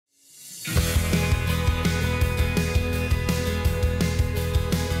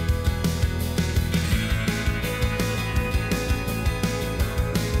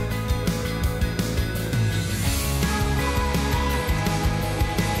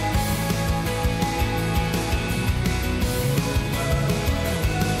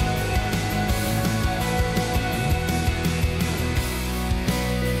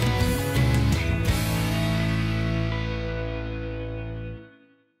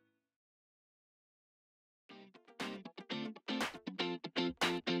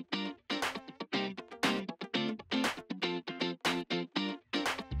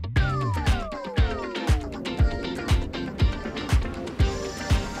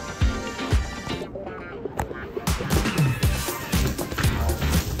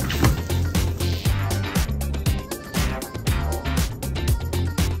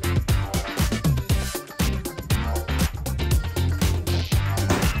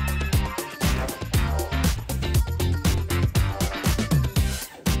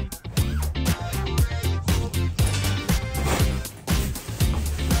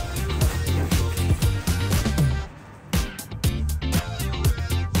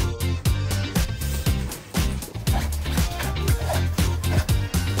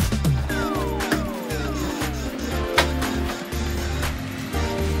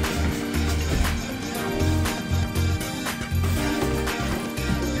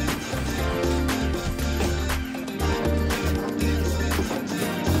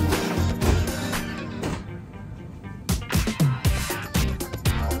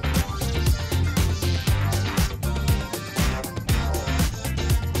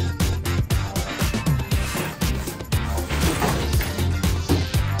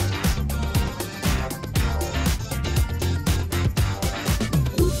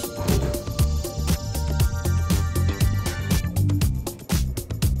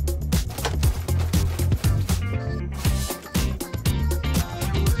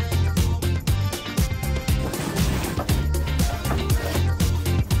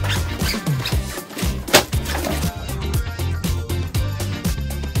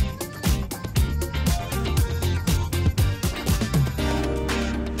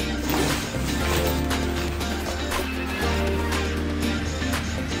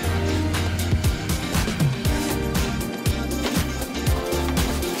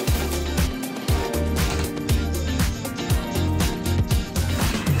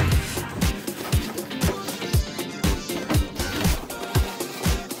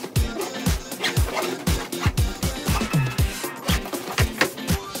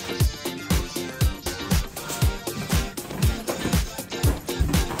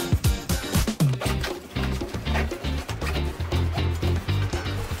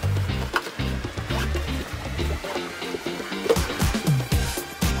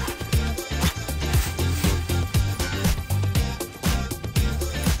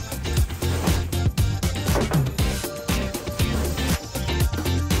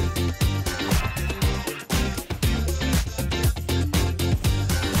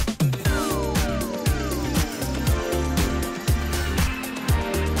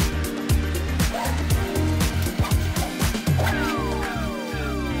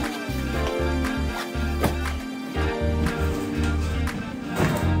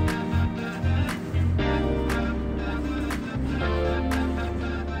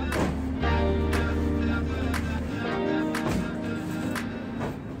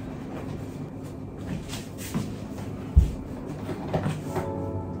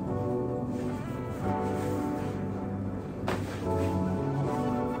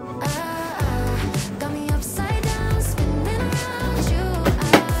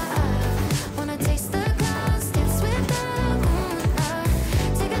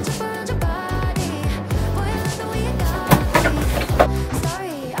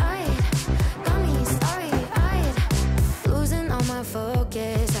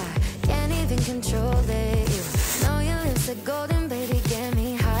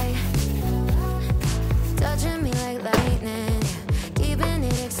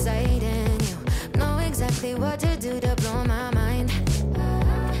exactly what to do to blow my mind.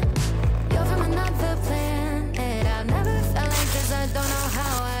 You're from another planet. I've never felt like this. I don't know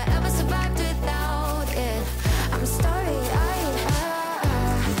how I ever survived without it. I'm starry-eyed.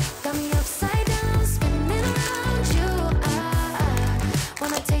 Got me upside down, spinning around you.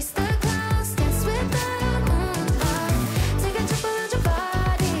 Wanna taste the clouds, dance with the moon. Take a trip around your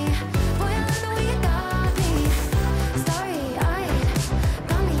body. Boy, I love the way you got me. Starry-eyed,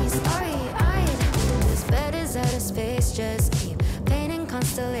 got me starry-eyed. This bed is out of space, just keep painting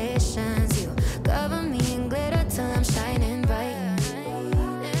constellations. You cover me in glitter till I'm shining bright.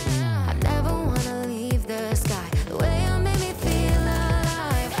 I never wanna leave the sky. The way you made me feel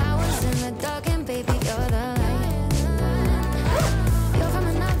alive. I was in the dark and baby, you're the light. You're from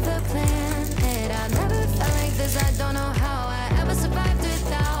another planet. I've never felt like this. I don't know how I ever survived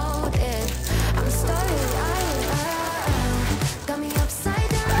without it. I'm starry-eyed. Got me upside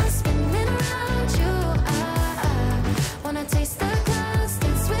down, spinning around you. Wanna taste the clouds,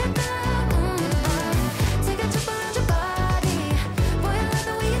 dance with the moon. Take a trip around your body. Boy, I love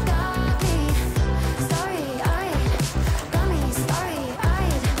the way you got me. Starry-eyed, got me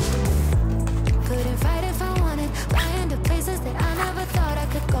starry-eyed. Couldn't fight if I wanted. Flying to places that I never thought I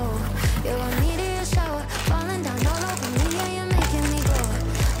could go. You're a meteor shower, falling down all over me. Yeah, you're making me glow.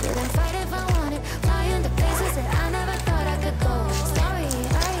 Couldn't fight if I wanted. Flying to places that I never thought I could go.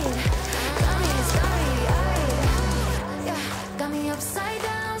 Starry-eyed, got me starry-eyed. Yeah, got me upside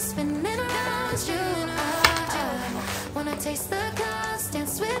down, spinning around you. Wanna taste the clouds,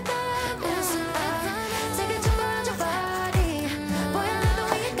 dance with the moon. Take a trip around your body. Boy, I love the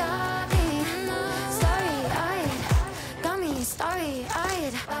way you got me. Starry-eyed, got me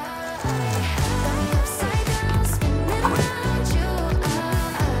starry-eyed. Got me upside down, spinning around you.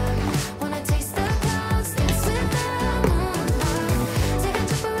 Wanna taste the clouds, dance with the moon. Take a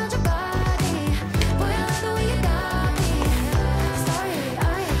trip around your body. Boy, I love the way you got me.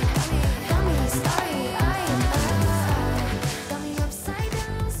 Starry-eyed, got me starry-eyed. Got me upside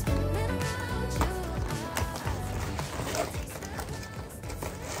down, spinning around you.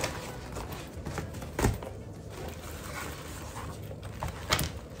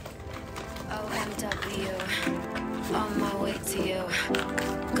 OMW, on my way to you.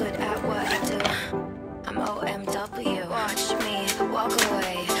 Good at what I do. I'm OMW. Watch me walk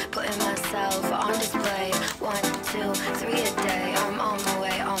away, putting myself on display. 1, 2, 3 a day. I'm on my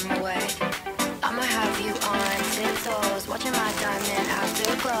way, on my way. I'ma have you on tiptoes, watching my diamond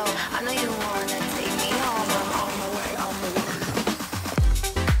afterglow. I know you wanna take me home. I'm on my way, on my way.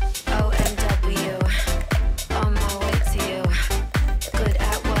 OMW, on my way to you. Good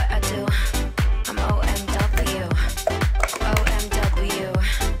at what I do. I'm OMW. OMW,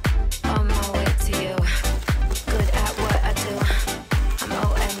 on my way to you. Good at what I do. I'm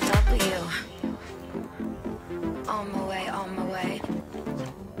OMW. On my way, on my way.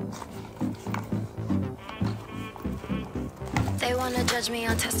 They wanna judge me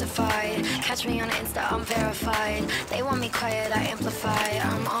unjustified. Catch me on Insta, I'm verified. They want me quiet, I amplify.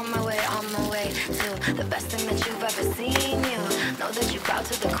 I'm on my way to the best thing that you've ever seen. You know that you bow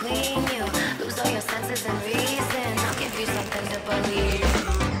to the queen. You lose all your senses and reason. I'll give you something to believe.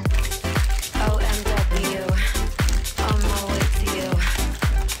 OMW, on my way to you.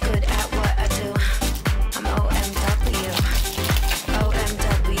 Good at what I do. I'm OMW.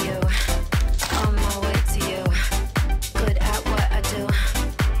 OMW, on my way to you. Good at what I do.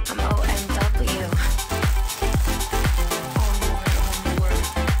 I'm OMW.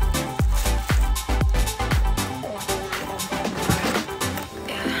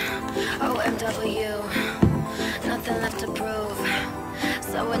 Yeah. OMW, nothing left to prove.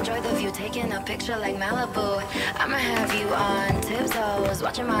 So enjoy the view, taking a picture like Malibu. I'ma have you on tiptoes,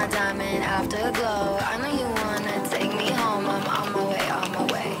 watching my diamond afterglow. I know you wanna take me home. I'm on my way, on my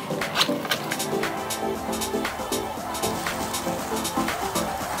way.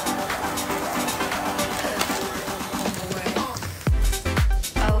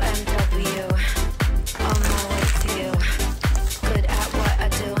 OMW, on my way to you. Good at what I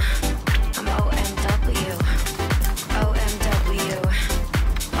do. I'm OMW. OMW,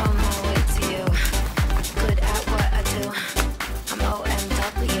 on my way to you. Good at what I do. I'm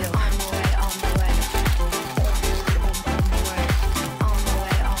OMW. On my way, on my way.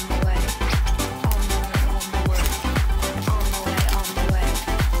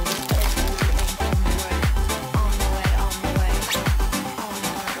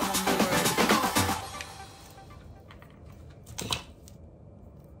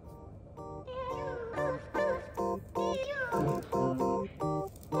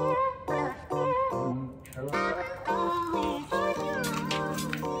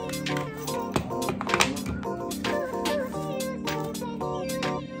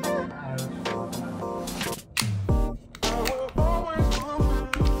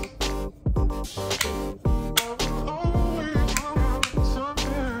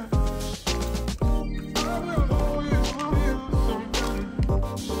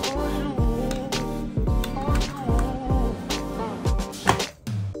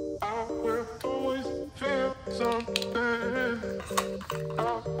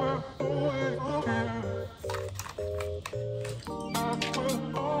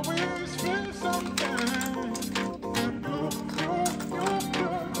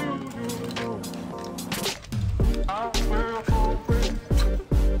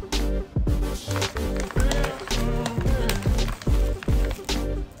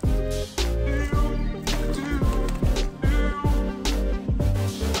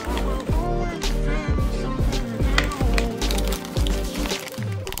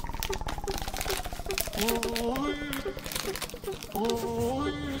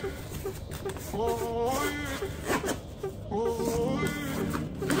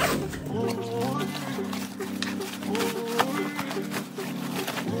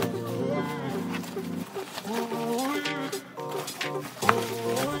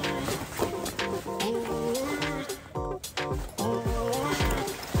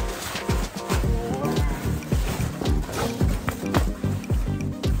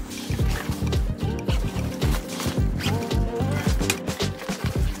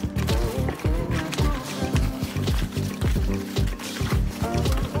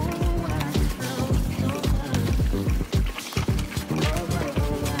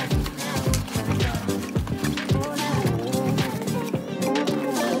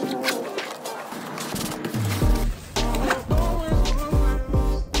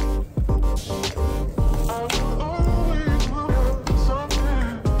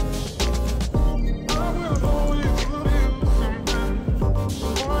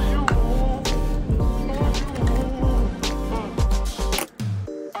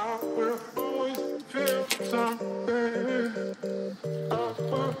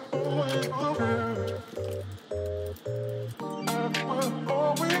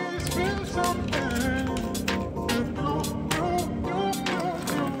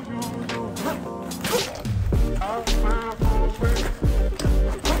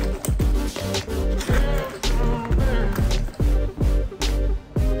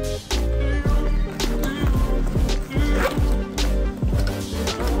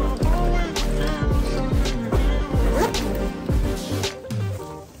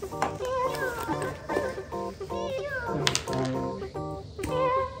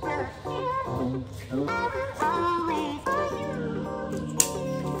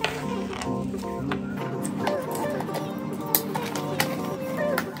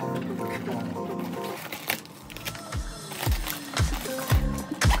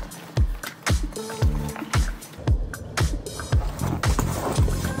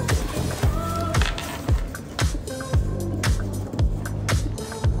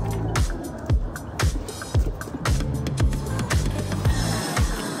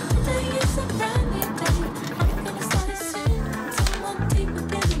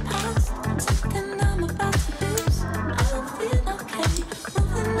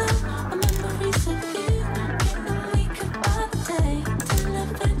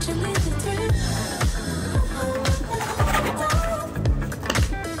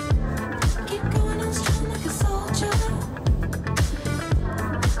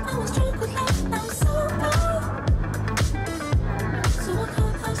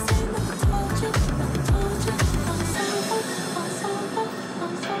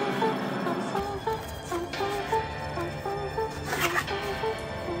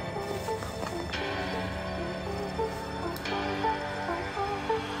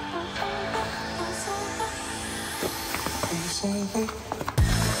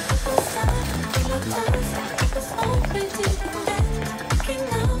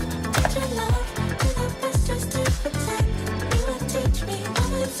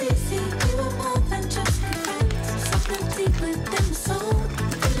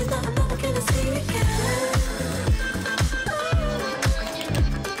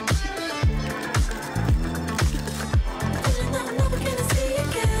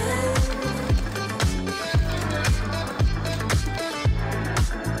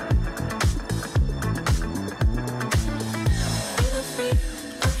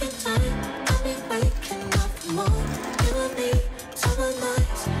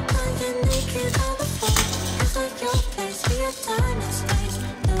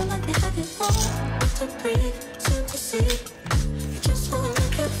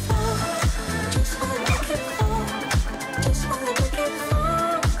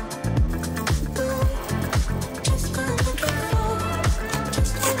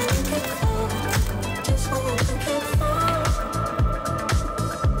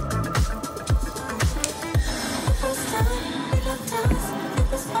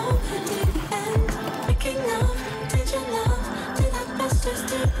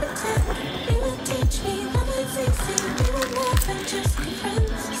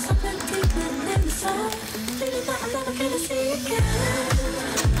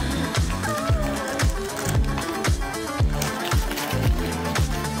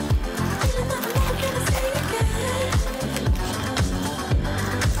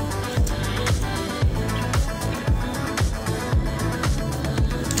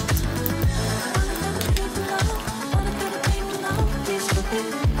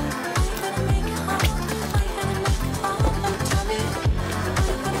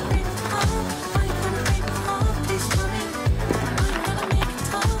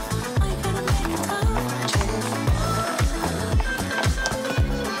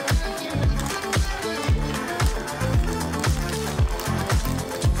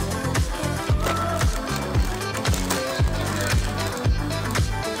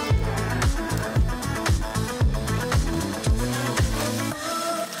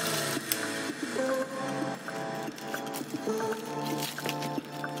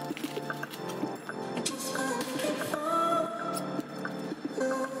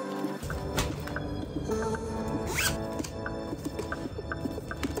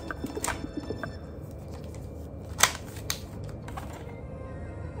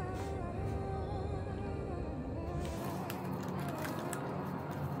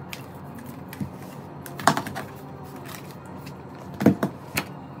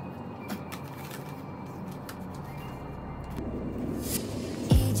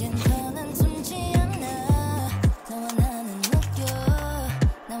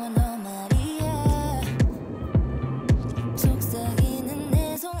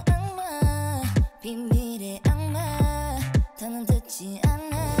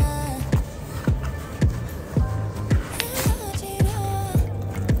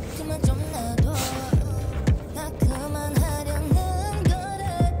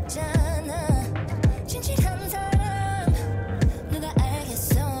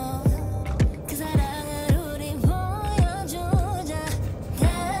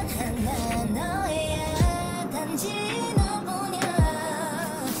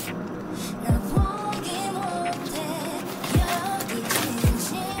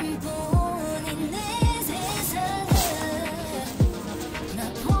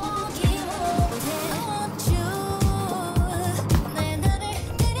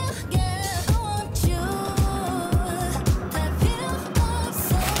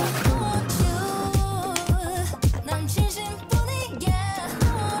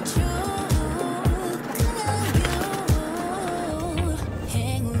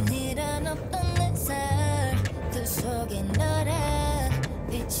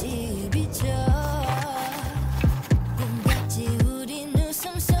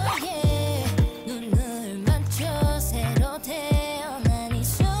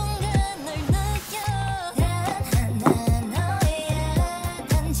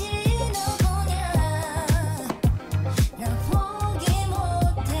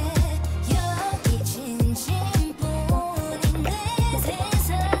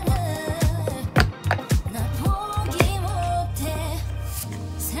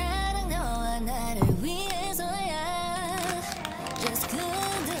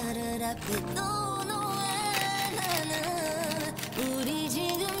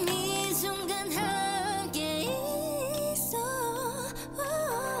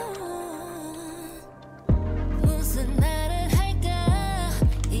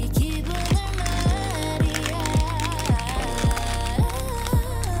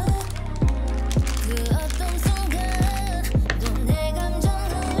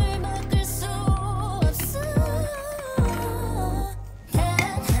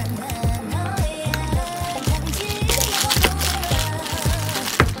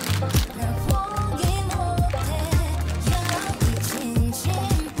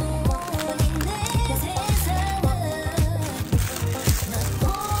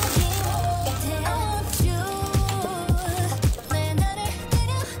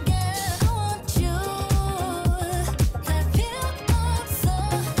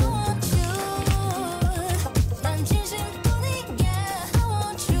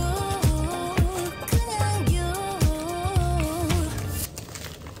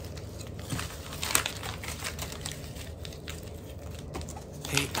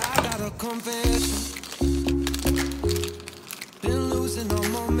 confession. Been losing all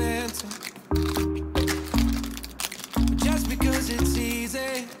momentum. Just because it's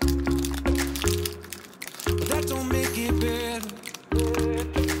easy, but that don't make it better.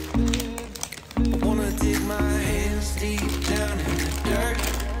 I wanna dig my hands deep down in the dirt.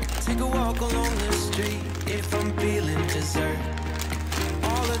 Take a walk along the street if I'm feeling dessert.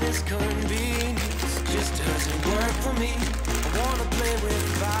 All of this convenience just doesn't work for me. I wanna play with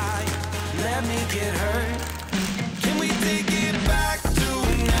fire, let me get hurt. Can we take it back to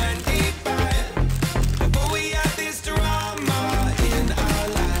 95? Before we had this drama in our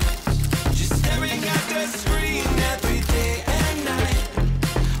lives, just staring at the screen every day and night.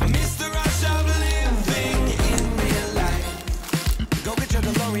 I miss the rush of living in real life. Go get your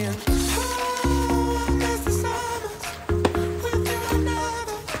DeLorean. Oh, I miss the summers with you and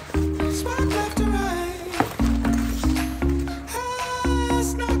never swipe left to right. Ah,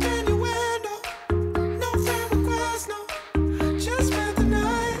 snuck in your window, no friend request, no, just spent the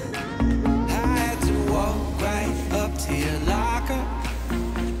night. I had to walk right up to your locker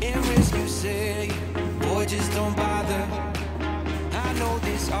and risk you saying, boy, just don't bother. I know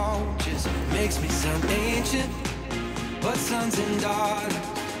this all just makes me sound ancient, but sons and daughters,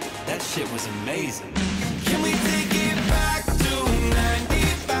 that shit was amazing. Can we take it back to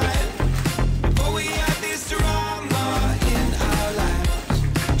 95? Before we had this drama in our lives,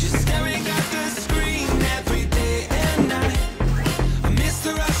 just staring at the screen every day and night. I miss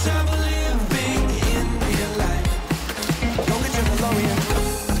the rush of living in real life. Go get your DeLorean.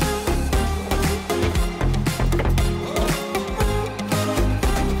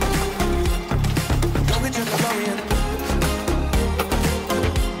 Go get your DeLorean.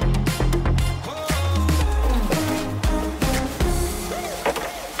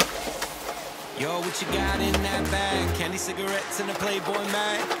 Yo, what you got in that bag? Candy, cigarettes, and a Playboy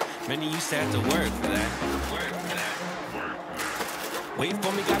mag. Many used to have to work for that. Wait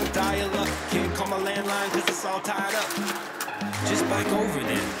for me, gotta dial up. Can't call my landline cause it's all tied up. Just bike over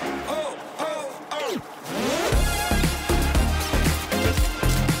then. Oh, oh, oh.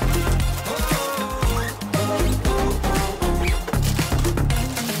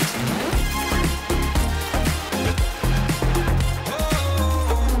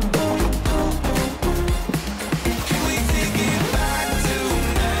 Can we take it back to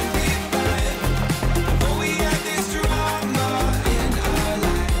 95? Before we had this drama in our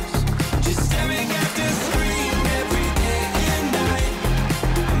lives, just staring at the screen every day and night.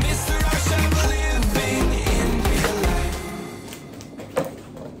 I miss the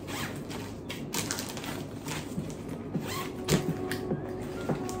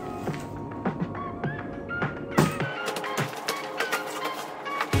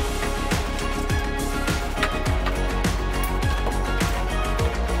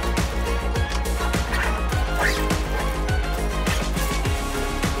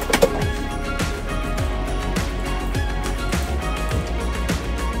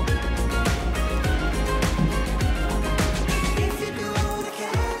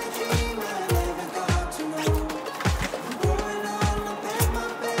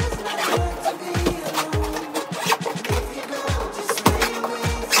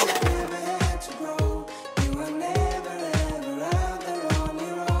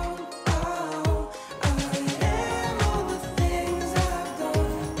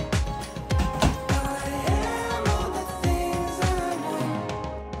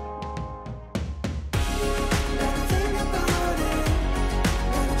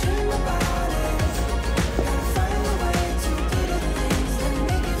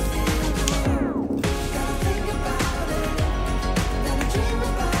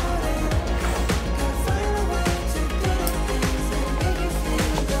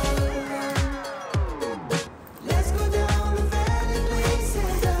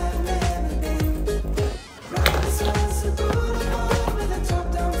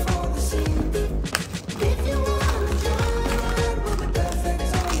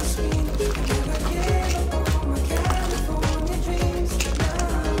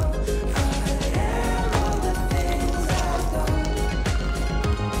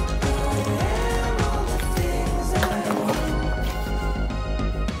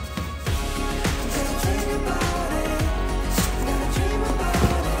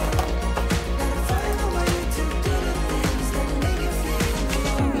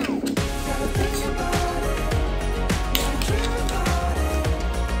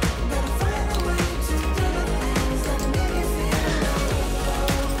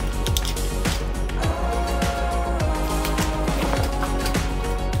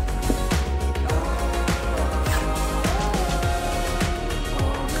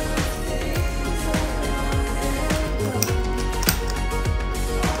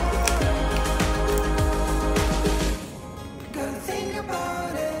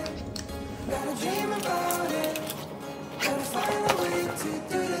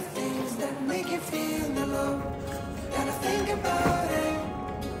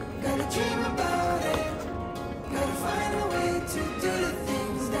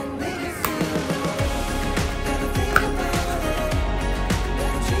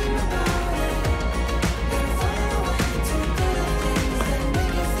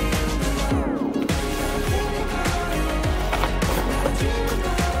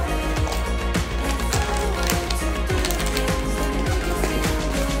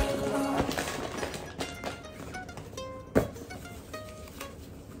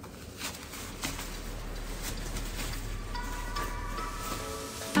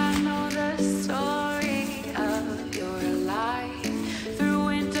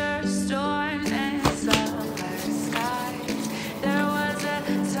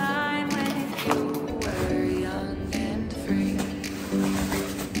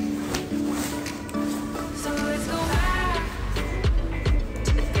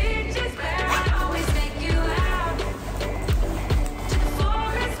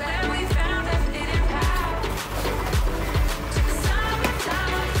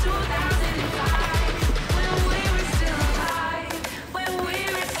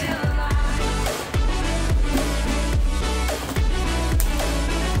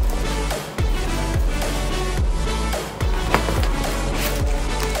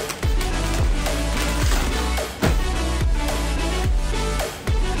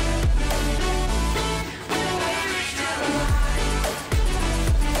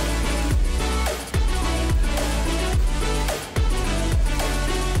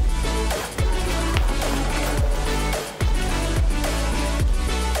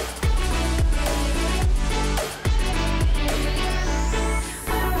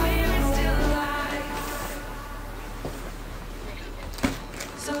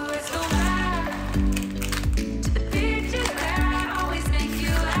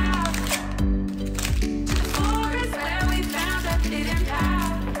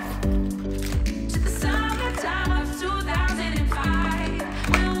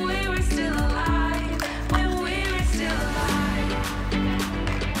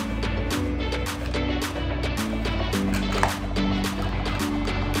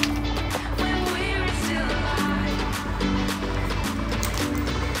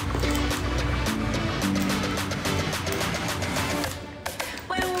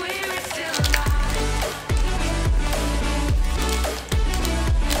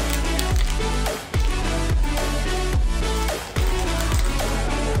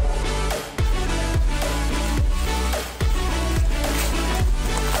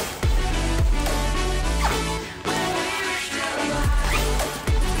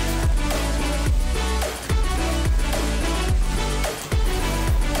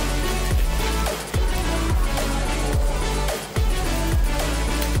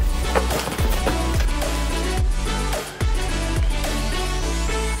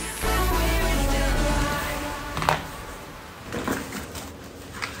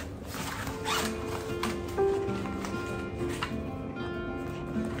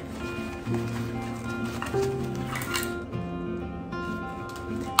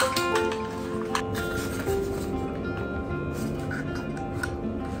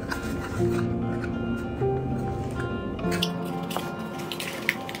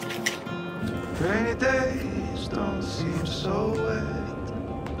Rainy days don't seem so wet.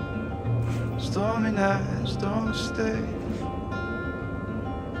 Stormy nights don't stay.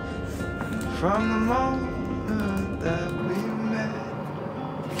 From the moment that we met,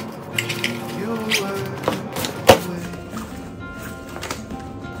 you were away.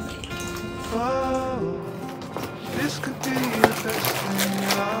 Oh, this could be the best thing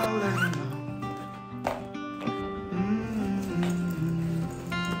I'll ever know.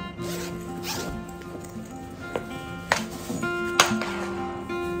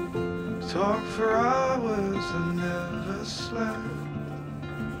 Talk for hours and never slept.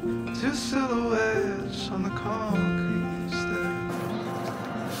 Two silhouettes on the concrete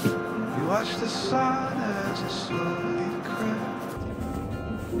stairs. You watch the sun as it slowly crept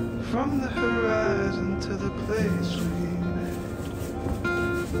from the horizon to the place we met.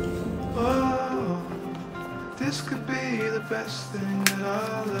 Oh, this could be the best thing that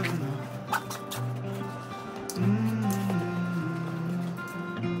I'll ever know.